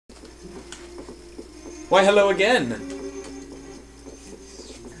Why, hello again!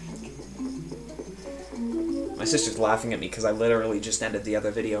 My sister's laughing at me because I literally just ended the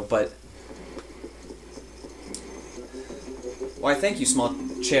other video, but... Why, thank you, small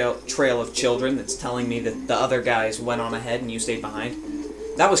trail of children that's telling me that the other guys went on ahead and you stayed behind.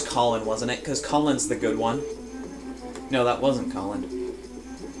 That was Colin, wasn't it? Because Colin's the good one. No, that wasn't Colin.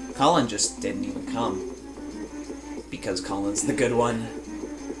 Colin just didn't even come. Because Colin's the good one.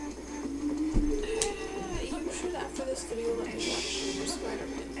 You should, after this video, let me watch your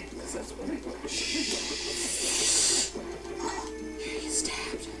Spider-Man, because that's what I want. You're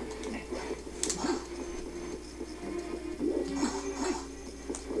stabbed.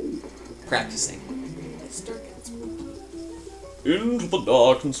 Practicing. It's dark and spooky. Into the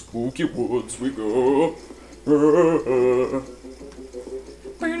dark and spooky woods we go.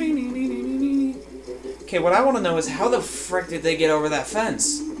 Okay, what I want to know is how the frick did they get over that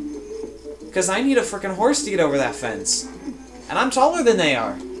fence? Because I need a frickin' horse to get over that fence. And I'm taller than they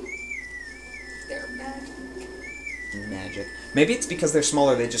are. They're magic. Magic. Maybe it's because they're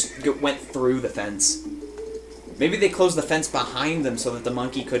smaller, they just went through the fence. Maybe they closed the fence behind them so that the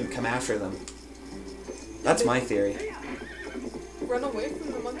monkey couldn't come after them. That's my theory. Run away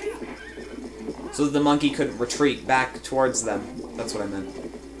from the monkey? So that the monkey could retreat back towards them. That's what I meant.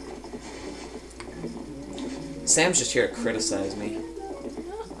 Sam's just here to criticize me.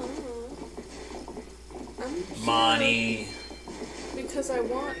 I'm Money. Because I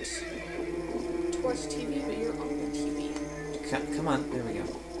want to watch TV, but you're on the TV. Come on, there we go.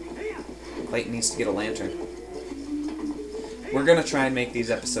 Clayton needs to get a lantern. We're gonna try and make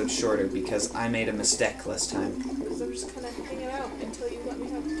these episodes shorter because I made a mistake last time. Because I'm just kind of hanging out until you let me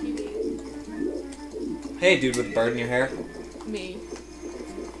have the TV. Hey, dude with a bird in your hair. Me.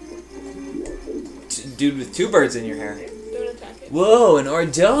 Dude with two birds in your hair. Don't attack it. Whoa, an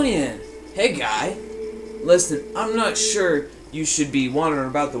Ordonian! Hey, guy. Listen, I'm not sure you should be wandering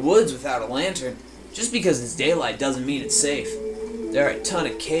about the woods without a lantern. Just because it's daylight doesn't mean it's safe. There are a ton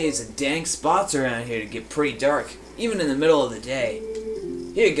of caves and dank spots around here to get pretty dark, even in the middle of the day.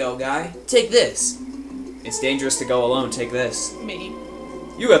 Here you go, guy. Take this. It's dangerous to go alone. Take this. Me.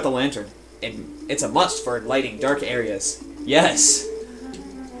 You got the lantern. And it's a must for lighting dark areas. Yes.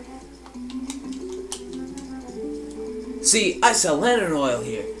 See, I sell lantern oil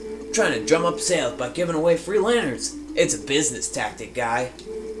here. I'm trying to drum up sales by giving away free lanterns. It's a business tactic, guy.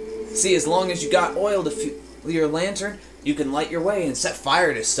 See, as long as you got oil to fuel your lantern, you can light your way and set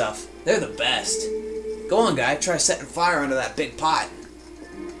fire to stuff. They're the best. Go on, guy. Try setting fire under that big pot.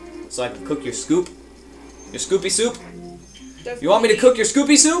 So I can cook your scoop? Your scoopy soup? Definitely You want me to cook your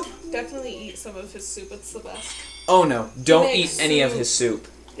scoopy soup? Definitely eat some of his soup. It's the best. Oh no, don't eat Makes any of soup. his soup.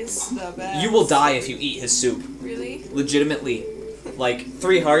 It's the best. You will die if you eat his soup. Really? Legitimately. Like,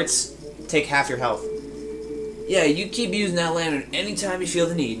 3 hearts, take half your health. Yeah, you keep using that lantern anytime you feel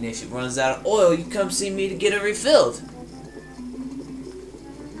the need, and if it runs out of oil, you come see me to get it refilled.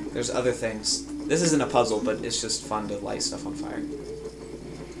 There's other things. This isn't a puzzle, but it's just fun to light stuff on fire.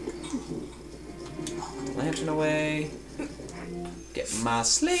 Lantern away. Get my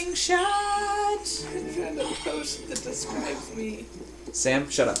slingshot. I found a post that describes me. Sam,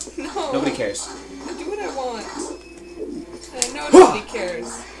 shut up. No. Nobody cares. I do what I want. And I know nobody cares.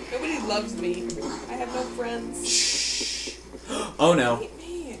 Nobody loves me. I have no friends. Shh. Oh no. Hate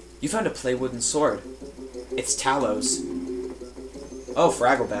me. You found a play wooden sword. It's Talos. Oh,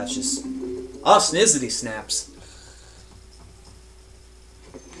 Fraggle Batches. Oh, Snizzity Snaps.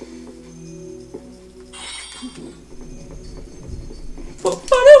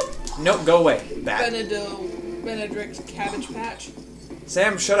 Nope, go away. Bat. Benedict Cabbage Patch.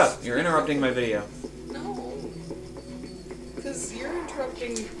 Sam, shut up. You're interrupting my video. No. Because you're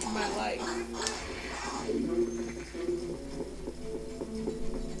interrupting my life.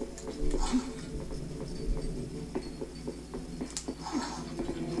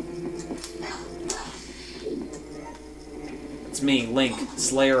 It's me, Link,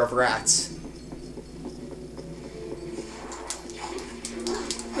 Slayer of Rats.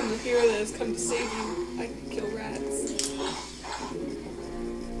 I'm the hero that has come to save you. I can kill rats.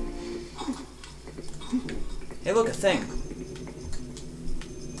 Hey, look, a thing.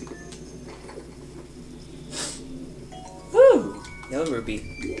 Woo! Yellow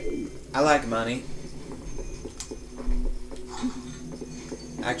Ruby. I like money.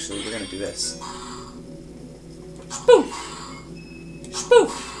 Actually, we're gonna do this. Spoof!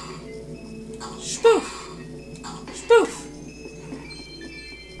 Spoof! Spoof! Spoof!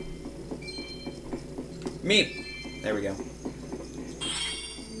 Me! There we go.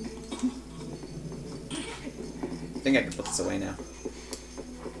 I think I can put this away now.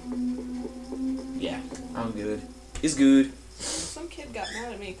 Yeah. good. It's good. Some kid got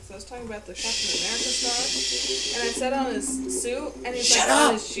mad at me because I was talking about the Captain America star, and I said on his suit, and he's Shut like, up!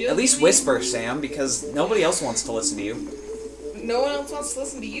 on his shield. At least whisper, Sam, because nobody else wants to listen to you. No one else wants to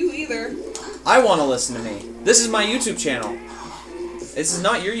listen to you either. I want to listen to me. This is my YouTube channel. This is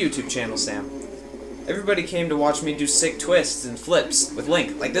not your YouTube channel, Sam. Everybody came to watch me do sick twists and flips with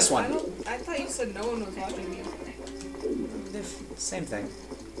Link, like this one. I thought you said no one was watching you. Same thing.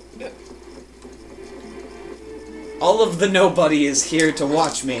 All of the nobody is here to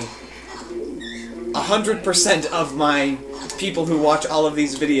watch me. 100% of my people who watch all of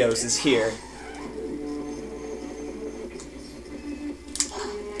these videos is here.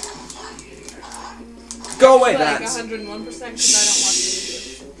 Go away, like bats! 101% because I don't watch the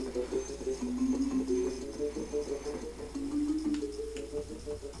videos.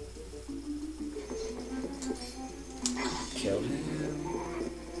 Kill him.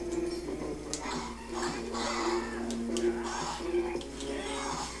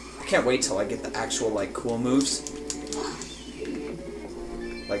 I can't wait till I get the actual, like, cool moves.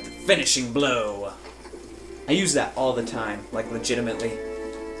 Like the finishing blow. I use that all the time, like, legitimately.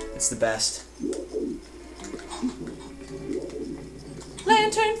 It's the best.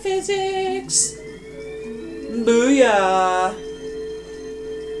 Lantern physics! Booyah!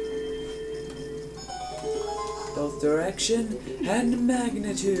 Both direction and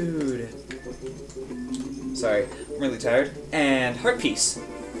magnitude. Sorry, I'm really tired. And heart piece.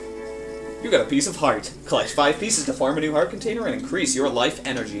 You got a piece of heart. Collect 5 pieces to form a new heart container and increase your life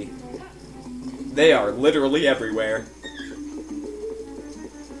energy. They are literally everywhere.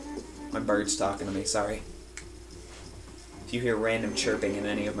 My bird's talking to me, sorry. If you hear random chirping in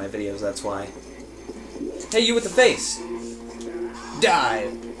any of my videos, that's why. Hey, you with the face! Die!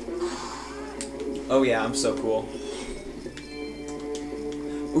 Oh yeah, I'm so cool.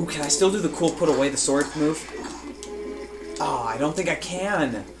 Ooh, can I still do the cool put away the sword move? Oh, I don't think I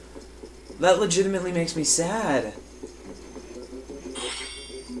can. That legitimately makes me sad.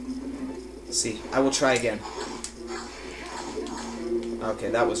 See, I will try again. Okay,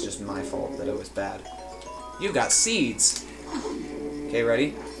 that was just my fault that it was bad. You got seeds. Okay,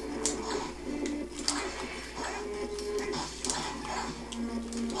 ready?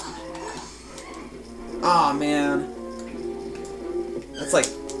 Aw, man. That's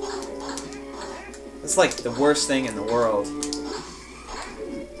like the worst thing in the world.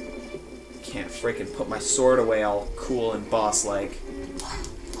 Can't freaking put my sword away all cool and boss-like.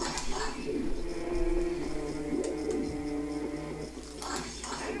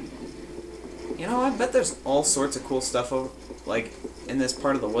 You know, I bet there's all sorts of cool stuff over, like, in this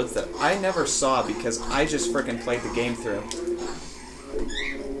part of the woods that I never saw because I just freaking played the game through.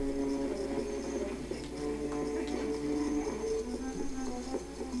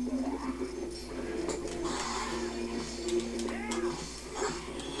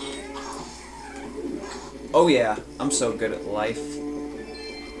 Oh yeah, I'm so good at life.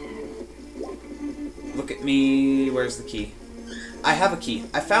 Look at me. Where's the key? I have a key.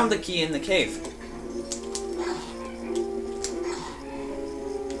 I found the key in the cave.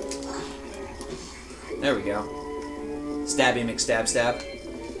 There we go. Stabby McStab stab.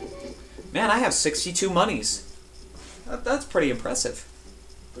 Man, I have 62 monies. That's pretty impressive.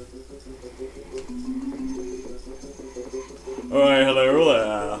 Alright, hello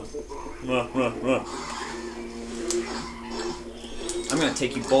there. I'm gonna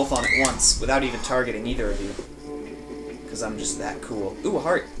take you both on at once without even targeting either of you. Because I'm just that cool. Ooh, a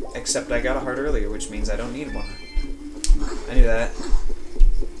heart. Except I got a heart earlier, which means I don't need one. I knew that.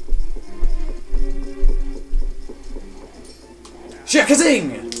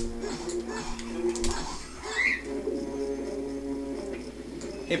 Shakazing!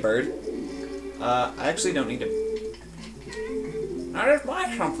 Hey, bird. I actually don't need to... Now just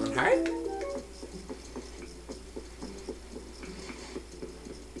buy something, hey?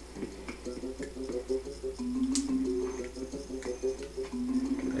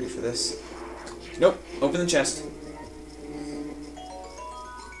 Ready for this? Nope. Open the chest.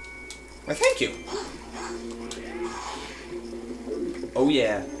 Why, thank you. Oh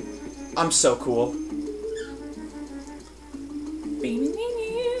yeah. I'm so cool.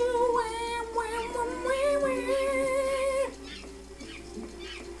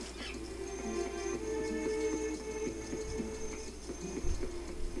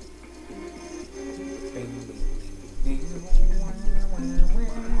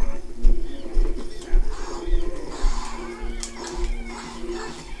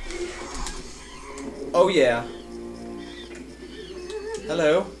 Oh yeah.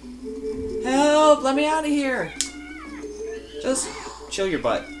 Hello. Help! Let me out of here! Just chill your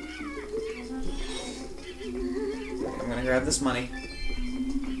butt. gonna grab this money.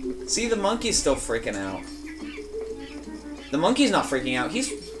 See, the monkey's still freaking out. The monkey's not freaking out.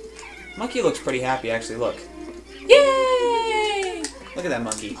 Monkey looks pretty happy, actually. Look. Yay! Look at that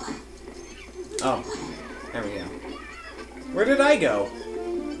monkey. Oh, there we go. Where did I go?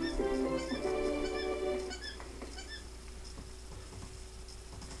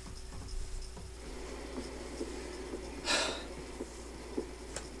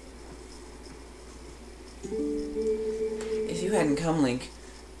 If you hadn't come, Link,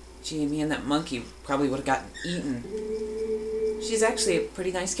 gee, me and that monkey probably would have gotten eaten. She's actually a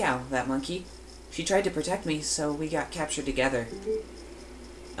pretty nice gal, that monkey. She tried to protect me, so we got captured together.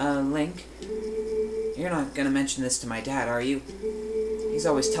 Link, you're not gonna mention this to my dad, are you? He's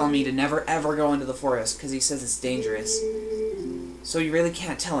always telling me to never ever go into the forest, because he says it's dangerous. So you really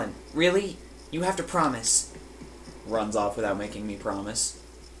can't tell him. Really? You have to promise. Runs off without making me promise.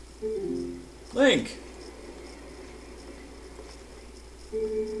 Link!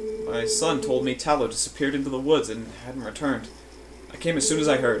 My son told me Tallow disappeared into the woods and hadn't returned. I came as soon as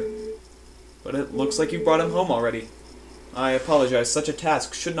I heard. But it looks like you brought him home already. I apologize, such a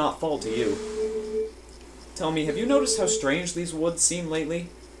task should not fall to you. Tell me, have you noticed how strange these woods seem lately?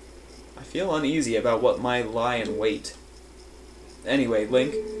 I feel uneasy about what might lie in wait. Anyway,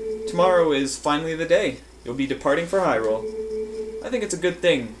 Link, tomorrow is finally the day. You'll be departing for Hyrule. I think it's a good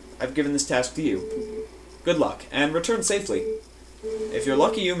thing I've given this task to you. Good luck, and return safely. If you're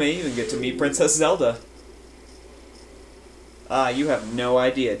lucky, you may even get to meet Princess Zelda. Ah, you have no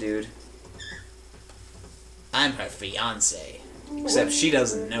idea, dude. I'm her fiancé. Except she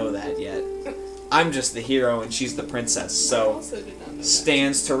doesn't know that yet. I'm just the hero and she's the princess, so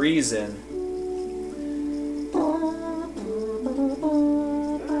stands to reason.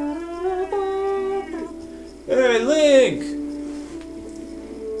 Hey, Link!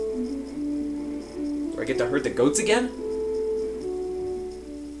 Do I get to hurt the goats again?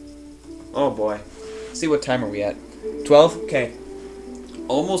 Oh boy. See, what time are we at? 12? Okay.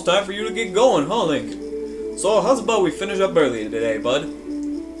 Almost time for you to get going, huh, Link? So, how's about we finish up early today, bud?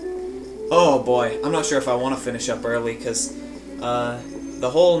 Oh boy, I'm not sure if I want to finish up early, because the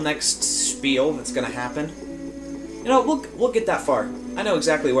whole next spiel that's going to happen, you know, we'll get that far. I know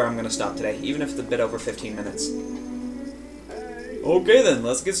exactly where I'm going to stop today, even if it's a bit over 15 minutes. Okay then,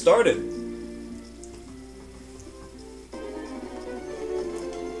 let's get started.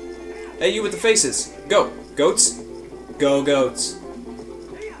 Hey, you with the faces. Go, goats. Go, goats.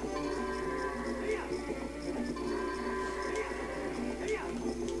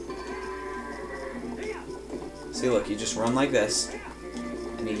 See, look, you just run like this,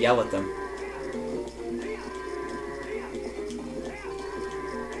 and you yell at them.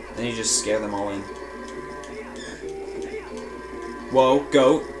 Then you just scare them all in. Whoa,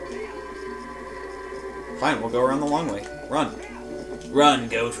 goat. Fine, we'll go around the long way. Run. Run,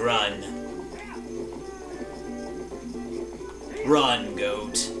 goat, run. Run,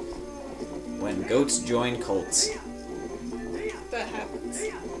 goat. When goats join cults. That happens.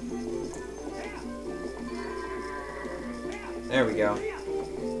 There we go.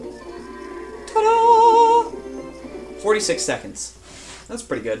 Ta-da! 46 seconds. That's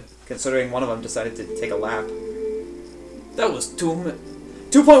pretty good, considering one of them decided to take a lap. That was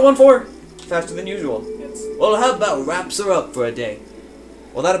 2.14! Faster than usual. Well, how about wraps her up for a day?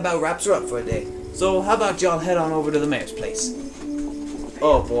 Well, that about wraps her up for a day. So, how about y'all head on over to the mayor's place?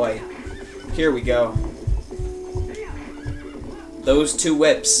 Oh boy. Here we go. Those two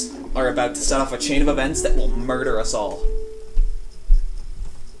whips are about to set off a chain of events that will murder us all.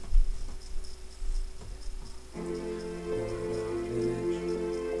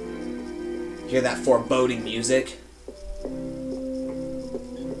 Hear that foreboding music?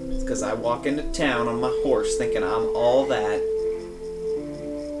 It's because I walk into town on my horse thinking I'm all that.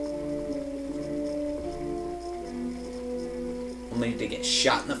 Only to get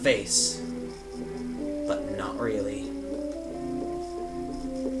shot in the face. But not really.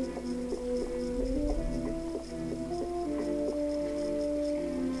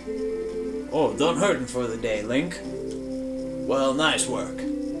 Oh, done hurting for the day, Link. Well, nice work.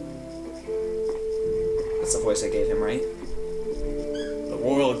 That's the voice I gave him, right? The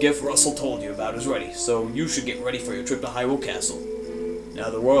royal gift Russell told you about is ready, so you should get ready for your trip to Hyrule Castle. Now,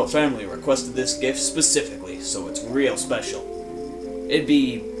 the royal family requested this gift specifically, so it's real special. It'd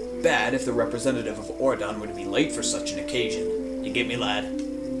be bad if the representative of Ordon were to be late for such an occasion. You get me, lad?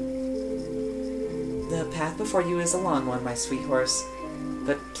 The path before you is a long one, my sweet horse,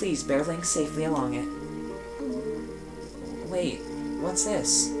 but please bear Link safely along it. Wait, what's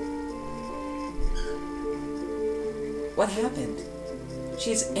this? What happened?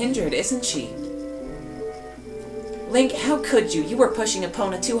 She's injured, isn't she? Link, how could you? You were pushing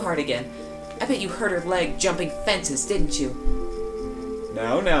Epona too hard again. I bet you hurt her leg jumping fences, didn't you?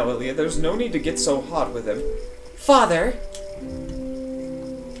 Now, Ilya, there's no need to get so hot with him. Father!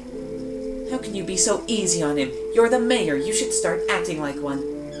 How can you be so easy on him? You're the mayor. You should start acting like one.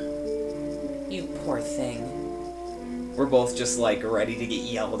 You poor thing. We're both just, like, ready to get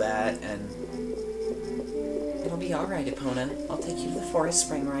yelled at, and... It'll be alright, Epona. I'll take you to the forest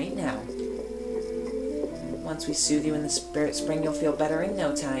spring right now. Once we soothe you in the spirit spring, you'll feel better in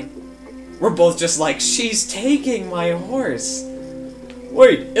no time. We're both just like, she's taking my horse.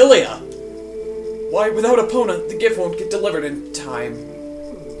 Wait, Ilya! Why, without Epona, the gift won't get delivered in time.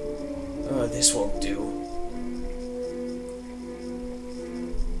 This won't do.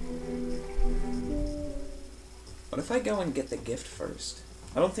 What if I go and get the gift first?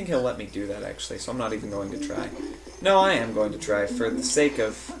 I don't think he'll let me do that, actually, so I'm not even going to try. No, I am going to try, for the sake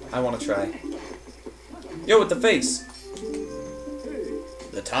of... I want to try. Yo, with the face!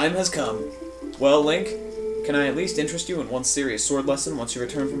 The time has come. Well, Link, can I at least interest you in one serious sword lesson once you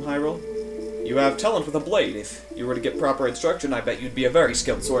return from Hyrule? You have talent with a blade. If you were to get proper instruction, I bet you'd be a very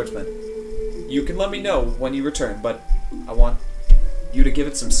skilled swordsman. You can let me know when you return, but I want you to give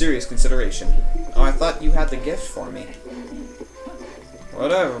it some serious consideration. Oh, I thought you had the gift for me.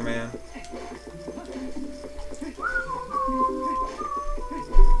 Whatever, man.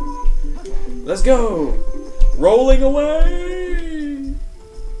 Let's go! Rolling away!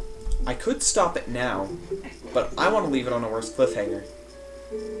 I could stop it now, but I want to leave it on a worse cliffhanger.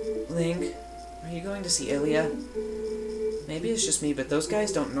 Link, are you going to see Ilya? Maybe it's just me, but those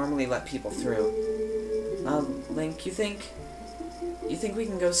guys don't normally let people through. Link, you think we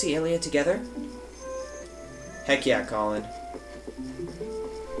can go see Ilya together? Heck yeah, Colin.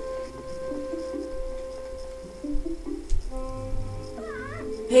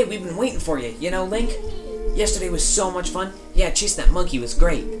 Hey, we've been waiting for you, you know, Link? Yesterday was so much fun. Yeah, chasing that monkey was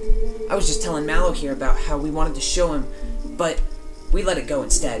great. I was just telling Mallow here about how we wanted to show him, but we let it go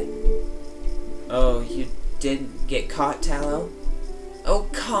instead. Oh, you did get caught, Tallow? Oh,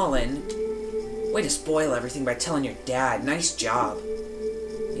 Colin. Way to spoil everything by telling your dad. Nice job.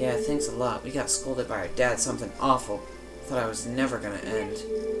 Yeah, thanks a lot. We got scolded by our dad something awful. Thought I was never gonna end.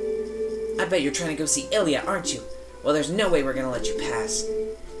 I bet you're trying to go see Ilya, aren't you? Well, there's no way we're gonna let you pass.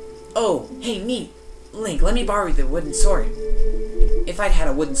 Oh, hey, neat. Link, let me borrow the wooden sword. If I'd had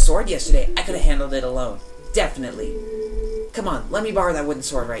a wooden sword yesterday, I could have handled it alone. Definitely. Come on, let me borrow that wooden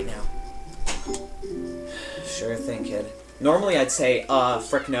sword right now. Sure thing, kid. Normally I'd say,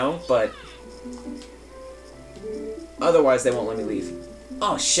 frick no, but... otherwise they won't let me leave.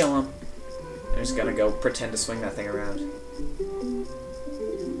 Oh, show 'em. I'm just gonna go pretend to swing that thing around.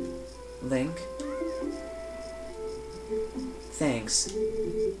 Link? Thanks.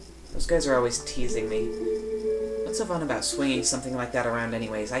 Those guys are always teasing me. What's so fun about swinging something like that around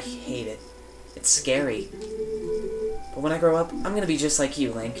anyways? I hate it. It's scary. But when I grow up, I'm gonna be just like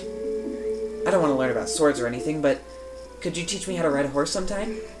you, Link. I don't want to learn about swords or anything, but could you teach me how to ride a horse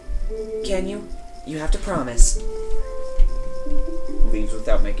sometime? Can you? You have to promise. Leaves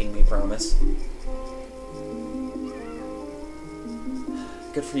without making me promise.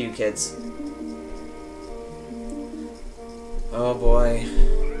 Good for you, kids. Oh boy.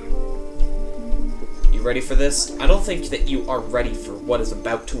 You ready for this? I don't think that you are ready for what is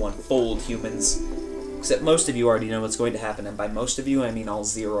about to unfold, humans. Except most of you already know what's going to happen, and by most of you, I mean all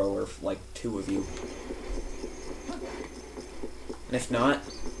 0 or, like, 2 of you. And if not,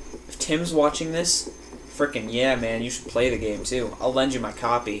 if Tim's watching this, frickin' yeah, man, you should play the game, too. I'll lend you my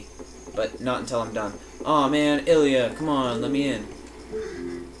copy, but not until I'm done. Aw, man, Ilya, come on, let me in.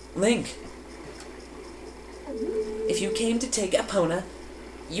 Link! If you came to take Epona,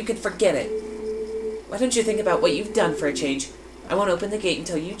 you can forget it. Why don't you think about what you've done for a change? I won't open the gate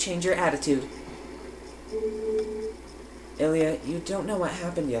until you change your attitude. Ilya, you don't know what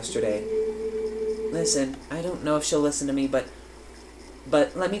happened yesterday. Listen, I don't know if she'll listen to me, but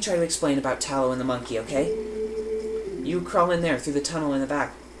let me try to explain about Tallow and the monkey, okay? You crawl in there through the tunnel in the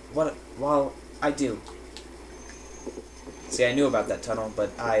back. While I do. See, I knew about that tunnel,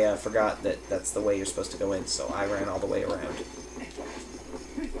 but I forgot that that's the way you're supposed to go in, so I ran all the way around.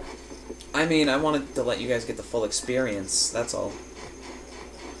 I mean, I wanted to let you guys get the full experience, that's all.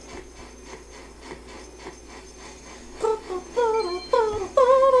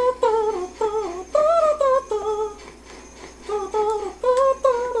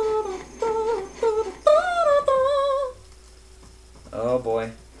 Oh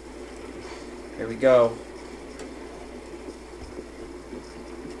boy. Here we go.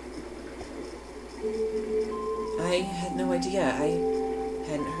 I had no idea. I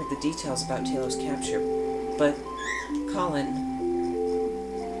hadn't heard the details about Taylor's capture. But, Colin...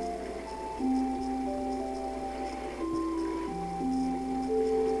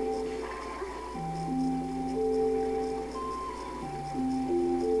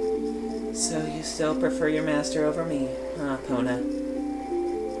 So you still prefer your master over me, huh, Pona?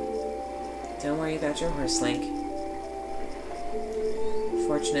 Don't worry about your horse, Link.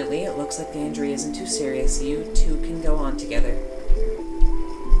 Fortunately, it looks like the injury isn't too serious. You two can go on together.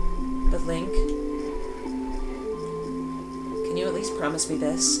 But Link, can you at least promise me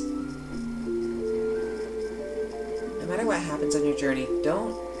this? No matter what happens on your journey,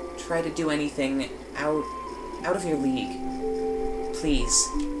 don't try to do anything out of your league. Please.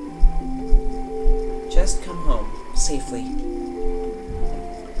 Just come home, safely.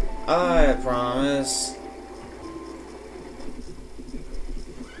 I promise.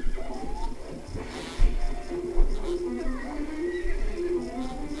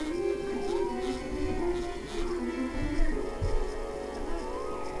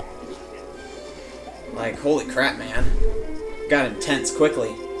 Like, holy crap, man. Got intense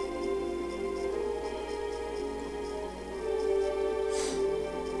quickly.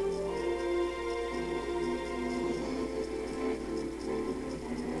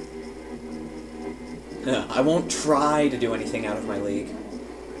 I won't try to do anything out of my league.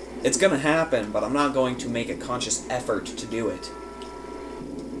 It's gonna happen, but I'm not going to make a conscious effort to do it.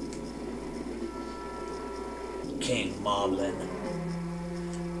 King Moblin.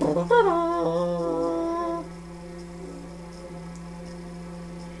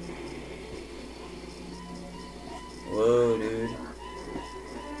 Whoa, dude.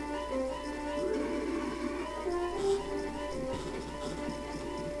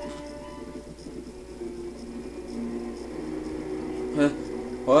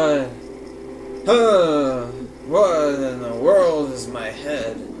 What? What in the world is my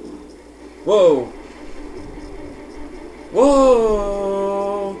head? Whoa!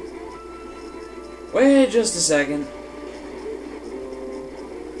 Whoa! Wait just a second.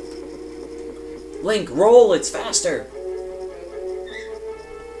 Link, roll! It's faster!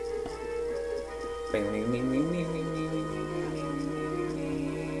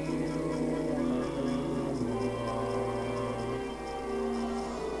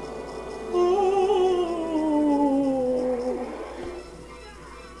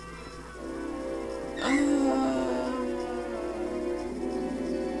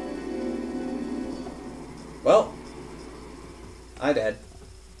 Well, I died.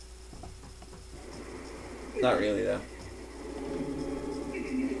 Not really, though.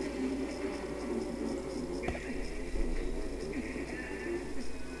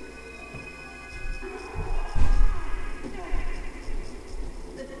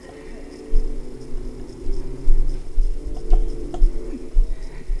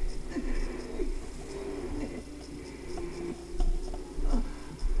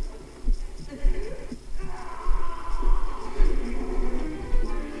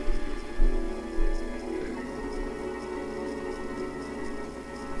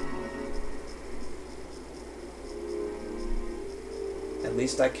 At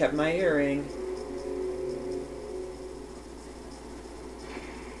least I kept my earring.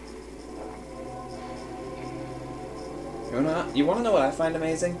 You wanna know what I find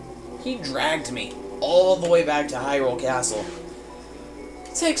amazing? He dragged me all the way back to Hyrule Castle.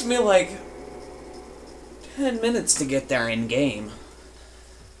 It takes me like 10 minutes to get there in game.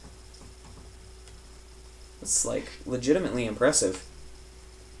 It's like legitimately impressive.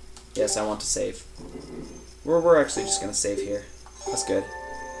 Yes, I want to save. We're actually just gonna save here. That's good.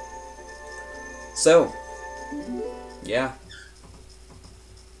 So, yeah.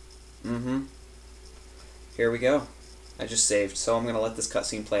 Here we go. I just saved, so I'm going to let this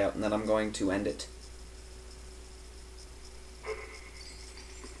cutscene play out, and then I'm going to end it.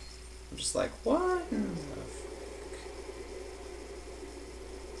 I'm just like, what in the fuck?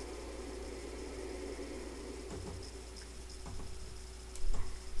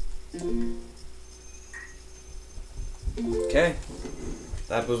 Okay.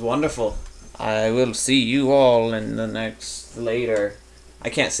 That was wonderful. I will see you all in the next later. I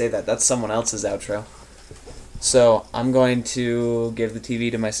can't say that. That's someone else's outro. So, I'm going to give the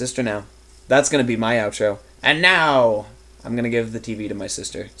TV to my sister now. That's going to be my outro. And now, I'm going to give the TV to my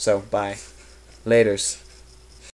sister. So, bye. Laters.